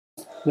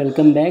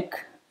Welcome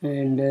back,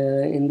 and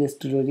in this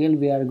tutorial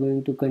we are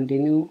going to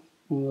continue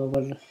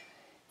our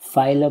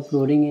file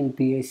uploading in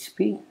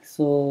PHP.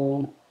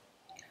 So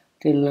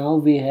till now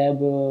we have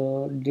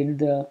did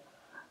the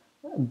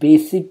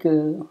basic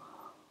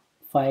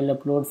file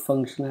upload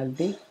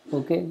functionality.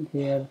 Okay,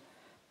 here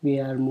we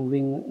are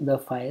moving the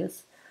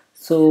files.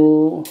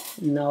 So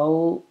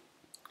now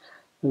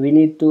we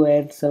need to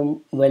add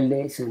some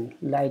validation,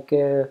 like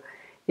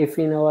if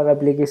in our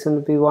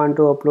application we want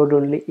to upload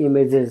only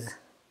images.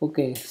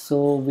 Okay,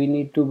 so we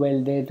need to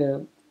validate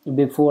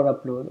before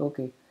upload.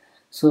 Okay,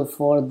 so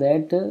for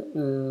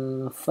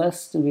that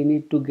first we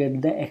need to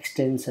get the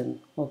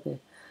extension. Okay,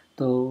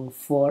 so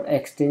for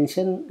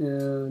extension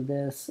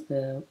there's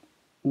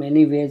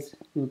many ways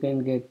you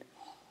can get,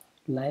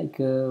 like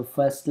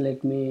first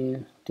let me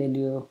tell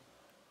you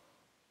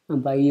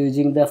by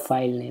using the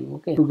file name.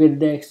 Okay, to get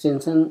the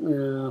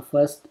extension,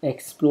 first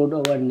explode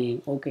our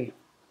name. Okay,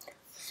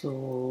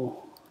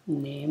 so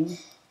name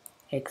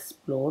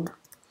explode,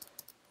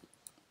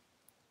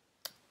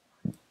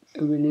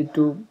 we need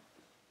to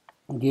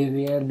give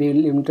here the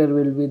limiter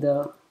will be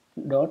the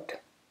dot,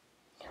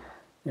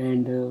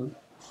 and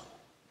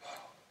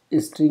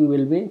string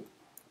will be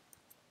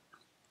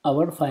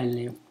our file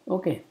name.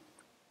 Okay,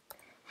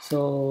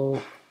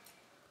 so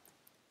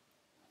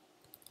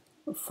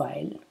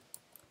file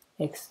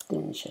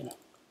extension,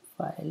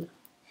 file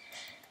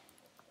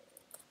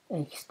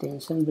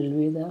extension will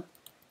be the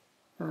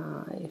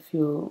if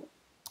you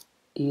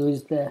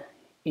use the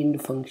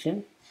end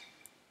function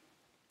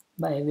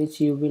by which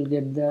you will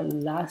get the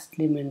last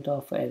element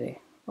of array.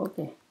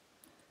 Okay,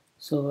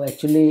 so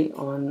actually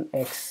on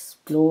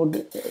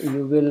explode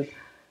you will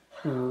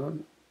uh,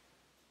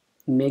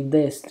 make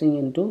the string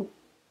into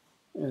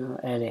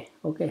array.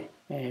 Okay,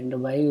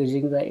 and by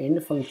using the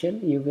end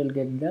function you will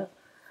get the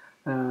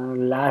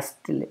last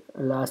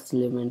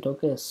element.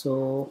 Okay,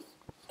 so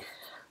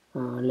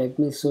let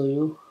me show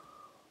you.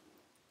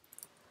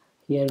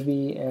 Here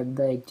we add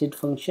the exit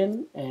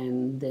function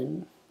and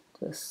then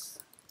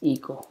just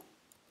echo.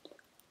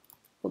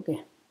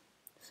 Okay,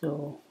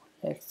 so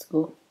let's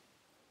go,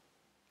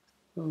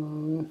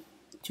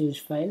 choose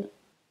file.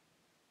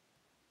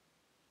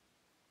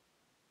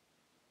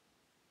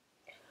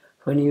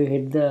 When you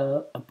hit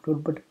the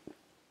upload button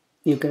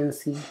you can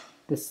see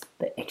this,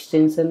 the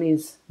extension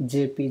is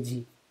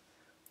JPG.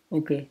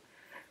 Okay,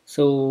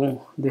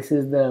 so this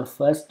is the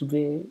first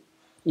way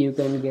you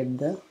can get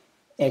the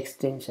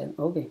extension.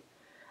 Okay,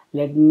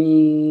 let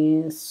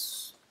me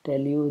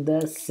tell you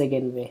the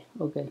second way.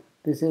 Okay,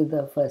 this is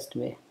the first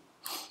way.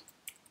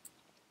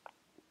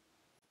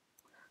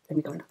 Let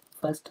me comment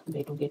first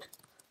way to get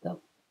the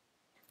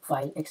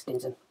file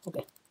extension.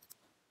 Okay,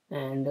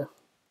 and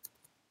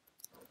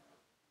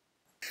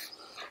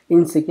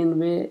in second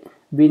way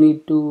we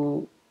need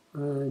to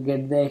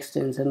get the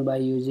extension by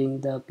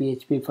using the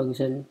PHP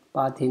function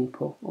path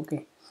info.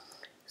 Okay,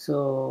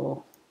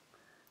 so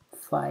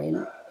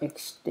file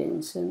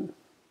extension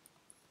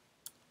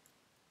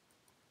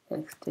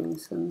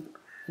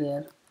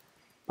here,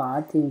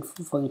 path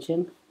info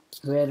function,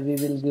 where we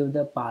will give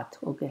the path.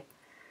 Okay,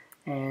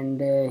 and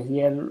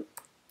here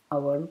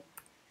our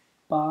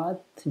path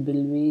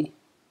will be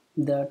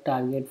the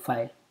target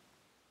file.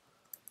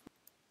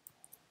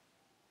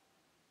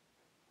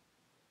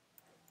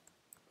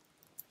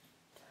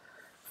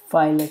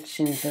 File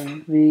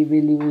extension we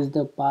will use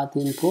the path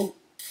info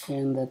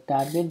and the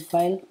target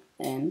file,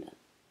 and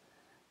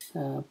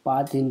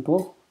path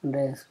info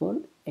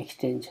underscore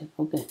extension.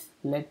 Okay,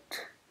 let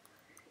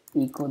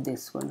echo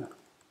this one,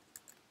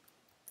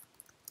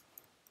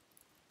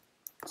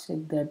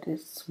 check that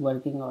it's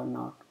working or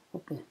not.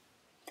 Okay,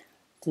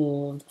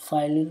 so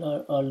file is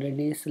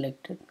already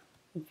selected.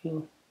 If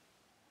you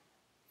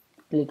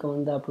click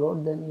on the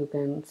upload then you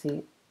can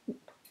see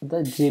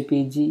the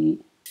JPG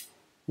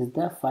is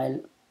the file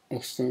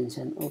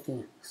extension.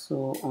 Okay,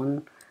 so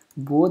on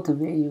both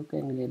way you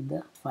can get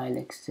the file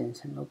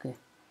extension. Okay,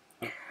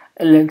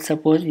 let's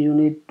suppose you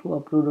need to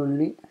upload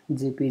only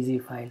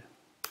JPG file.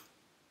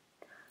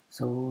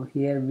 So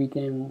here we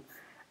can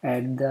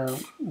add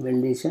the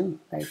validation,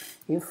 like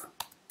if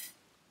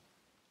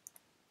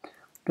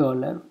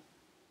dollar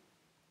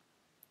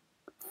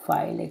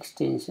file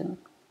extension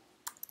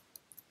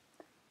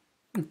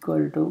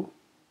equal to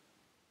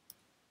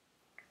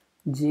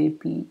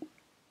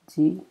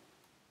JPG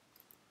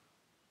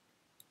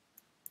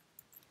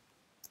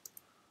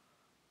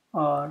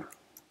or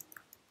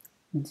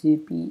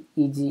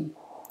JPEG.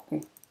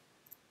 Okay,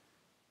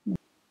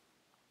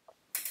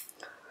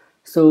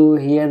 so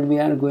here we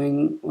are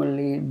going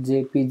only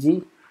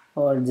JPG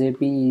or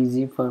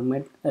JPEG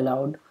format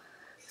allowed.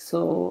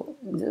 So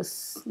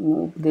just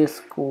move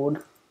this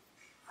code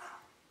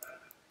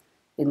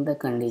in the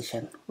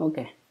condition.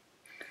 Okay,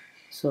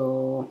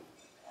 so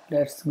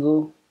let's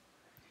go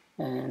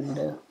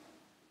and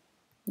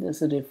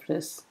just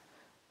refresh,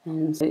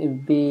 and so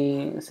if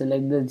we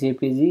select the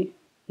JPG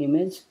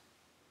image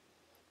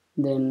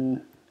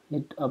then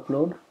hit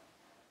upload,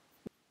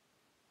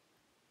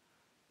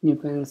 you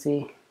can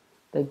see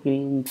the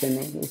green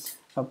channel is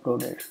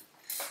uploaded.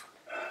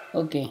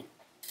 Okay,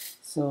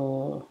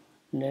 so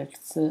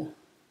let's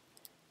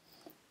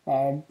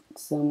add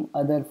some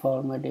other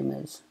format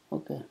image.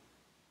 Okay,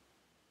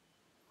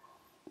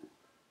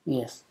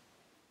 yes,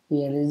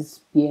 here is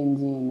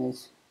PNG image.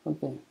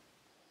 Okay,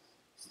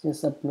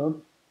 just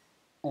upload,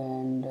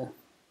 and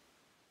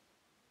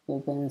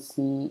you can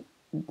see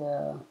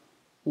the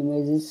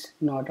image is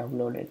not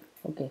uploaded.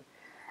 Okay,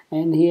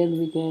 and here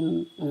we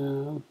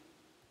can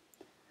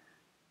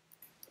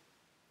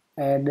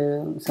add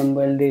some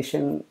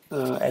validation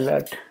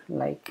alert,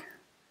 like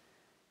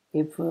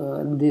if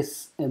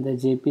this the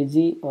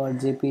JPG or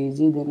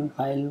JPEG, then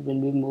file will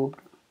be moved,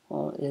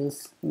 or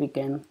else we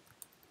can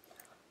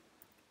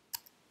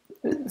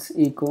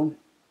echo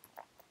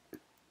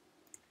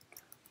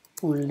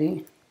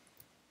only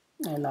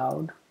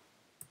allowed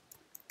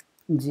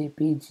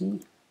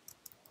JPG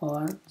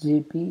or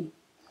JPEG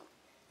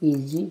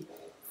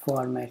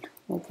format.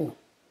 Okay,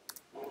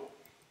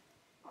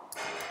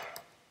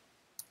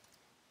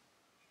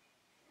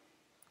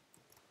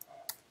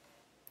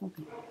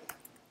 okay,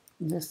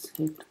 just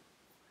hit,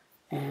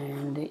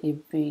 and if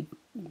we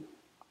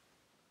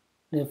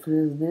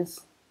refresh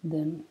this,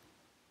 then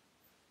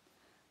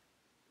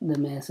the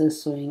message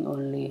showing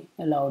only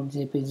allowed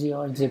JPG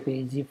or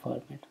JPEG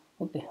format.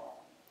 Okay,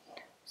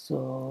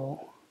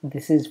 so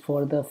this is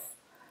for the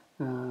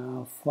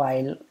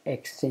file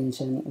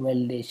extension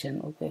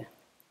validation. Okay,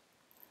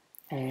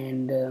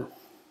 and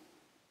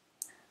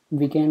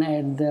we can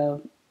add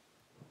the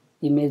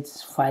image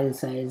file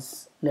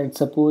size. Let's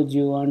suppose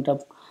you want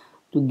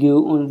to give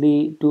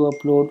only to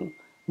upload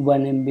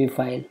 1 MB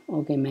file.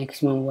 Okay,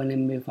 maximum 1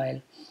 MB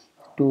file.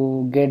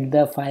 To get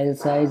the file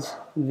size,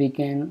 we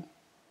can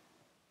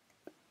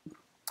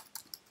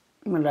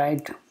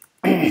write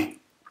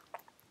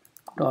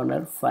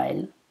dollar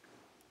file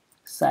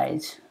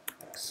size.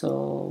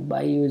 So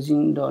by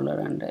using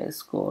dollar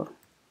underscore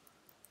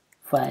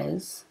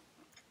files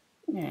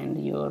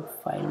and your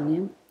file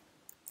name,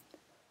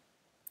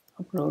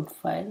 upload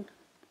file,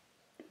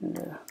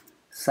 and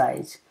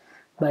size,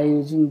 by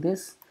using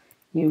this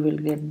you will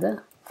get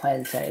the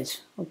file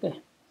size. Okay,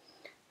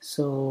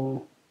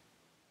 so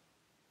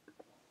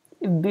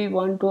if we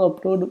want to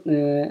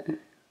upload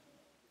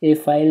a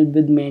file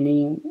with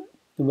many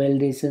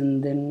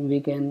validation, then we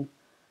can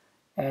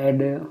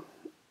add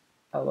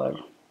our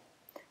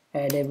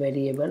add a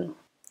variable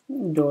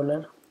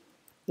dollar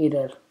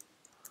error.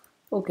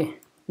 Okay,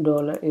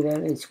 dollar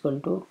error is equal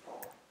to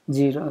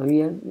 0.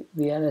 Here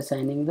we are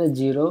assigning the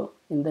 0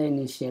 in the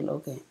initial.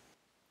 Okay,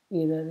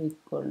 error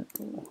equal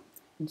to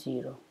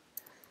 0.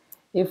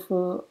 If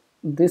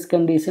this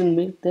condition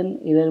meet,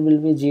 then error will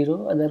be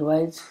 0,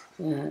 otherwise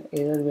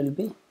error will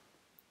be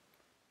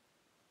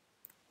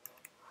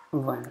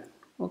 1.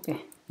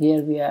 Okay,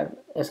 here we are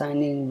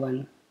assigning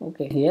 1.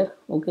 Okay, here.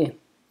 Okay,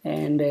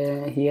 and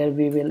here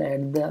we will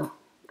add the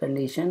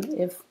condition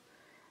if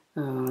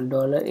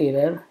dollar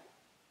error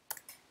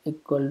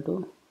equal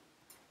to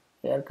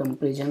error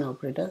comparison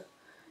operator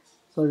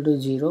equal to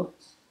 0,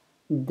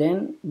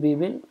 then we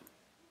will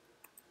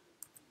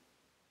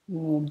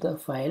move the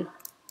file.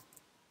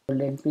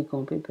 Let me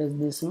copy paste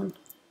this one.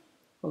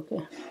 Okay,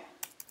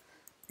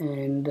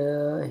 and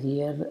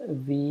here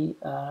we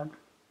are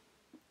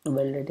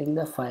validating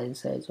the file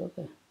size.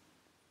 Okay,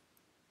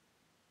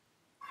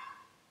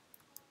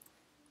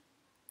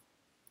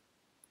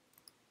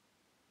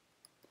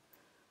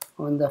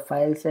 on the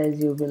file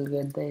size you will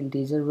get the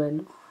integer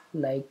value,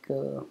 like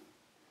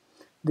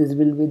this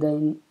will be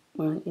the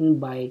in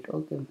byte.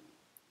 Okay,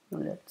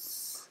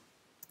 let's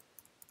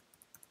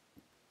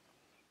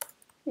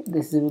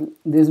this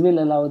will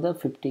allow the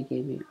 50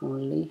 KB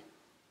only,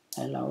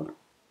 allowed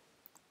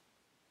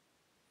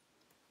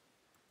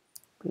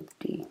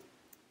 50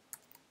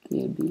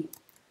 KB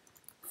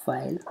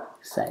file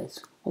size.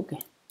 Okay,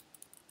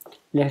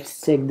 let's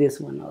check this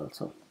one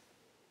also.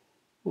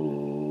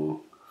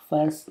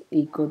 First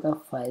echo the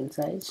file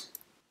size.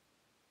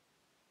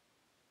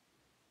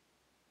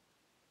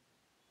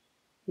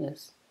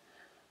 Yes,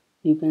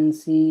 you can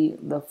see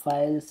the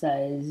file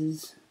size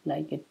is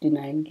like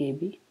 89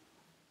 KB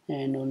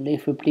and only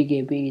 50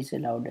 KB is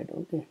allowed.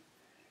 Okay,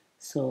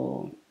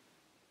 so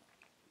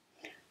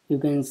you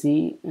can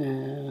see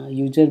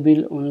user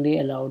will only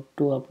allowed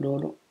to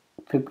upload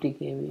 50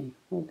 KB.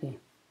 Okay,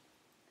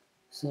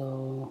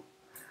 so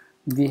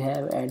we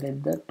have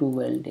added the two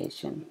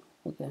validation.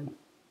 Okay,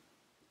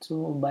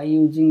 so by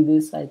using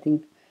this, I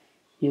think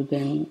you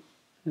can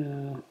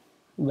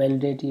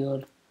validate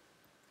your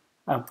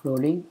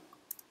uploading,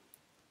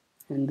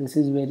 and this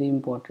is very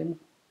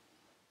important.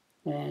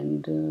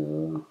 And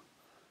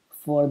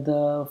for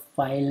the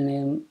file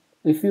name,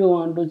 if you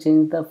want to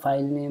change the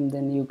file name,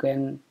 then you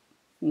can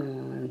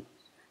uh,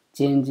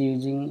 change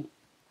using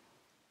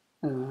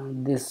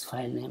this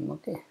file name.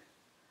 Okay,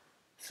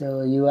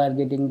 so you are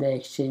getting the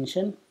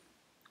extension.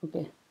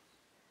 Okay,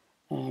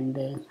 and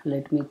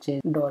let me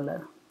change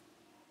dollar,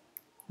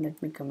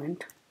 let me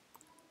comment,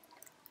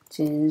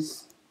 change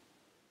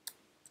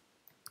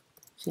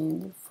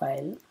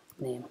file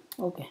name.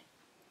 Okay,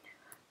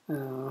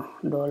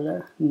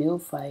 dollar new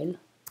file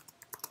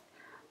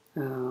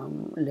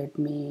Let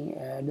me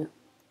add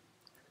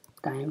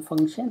time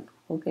function.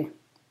 Okay,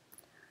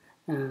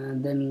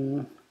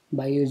 then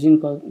by using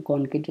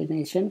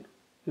concatenation,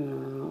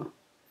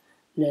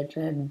 let's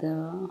add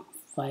the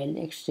file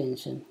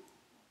extension.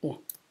 Okay,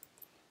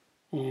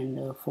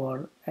 and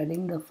for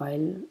adding the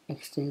file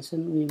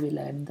extension we will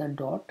add the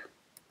dot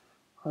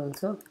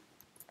also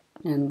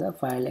and the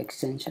file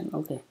extension.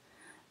 Okay,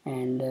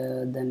 and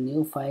the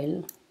new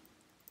file,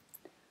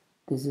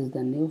 this is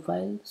the new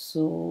file,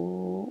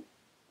 so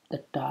the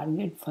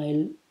target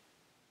file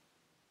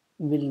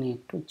will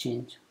need to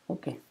change.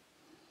 Okay,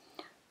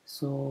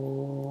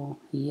 so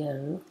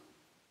here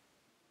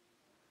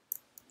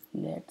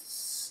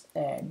let's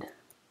add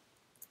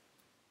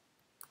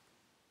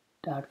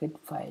target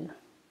file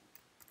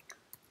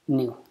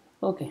new.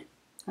 Okay,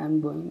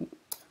 I'm going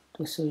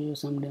to show you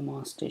some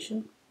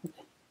demonstration.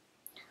 Okay,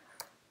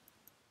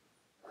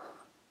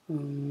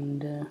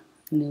 and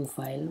new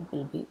file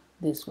will be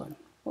this one.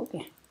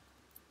 Okay,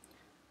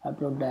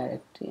 upload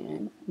directory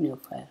and new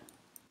file.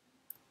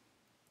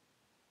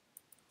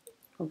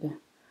 Okay,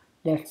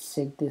 let's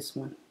check this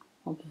one.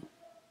 Okay,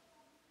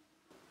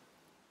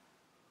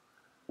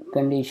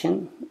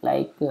 condition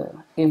like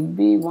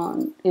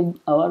if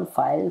our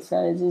file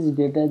size is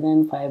greater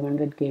than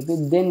 500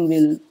 KB, then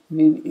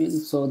we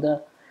will show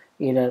the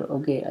error.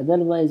 Okay,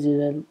 otherwise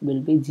error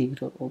will be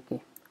 0.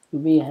 Okay,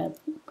 we have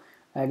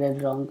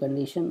added wrong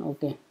condition.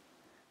 Okay,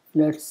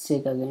 let's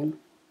check again.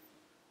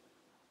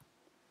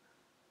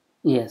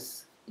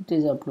 Yes, it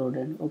is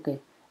uploaded. Okay,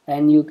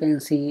 and you can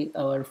see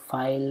our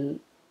file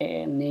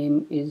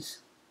name is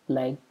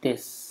like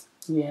this.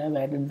 We have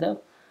added the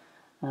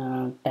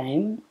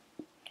time.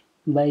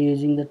 By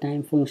using the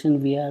time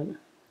function we are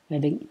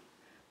adding,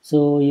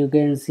 so you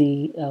can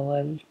see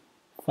our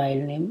file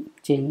name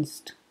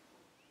changed.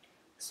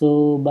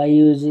 So by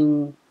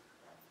using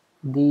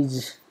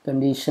these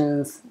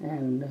conditions,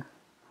 and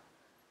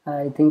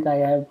I think I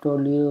have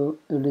told you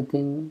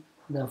everything,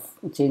 the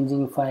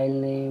changing file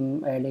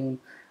name, adding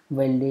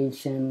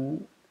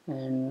validation,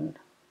 and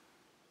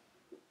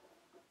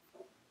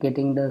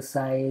getting the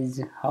size,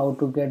 how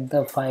to get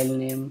the file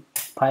name,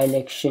 file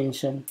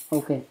extension.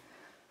 Okay,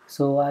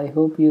 so I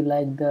hope you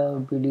like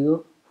the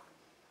video,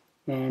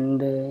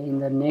 and in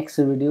the next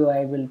video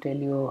I will tell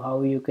you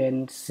how you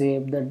can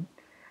save the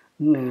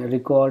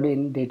record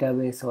in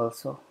database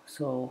also.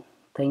 So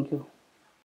thank you.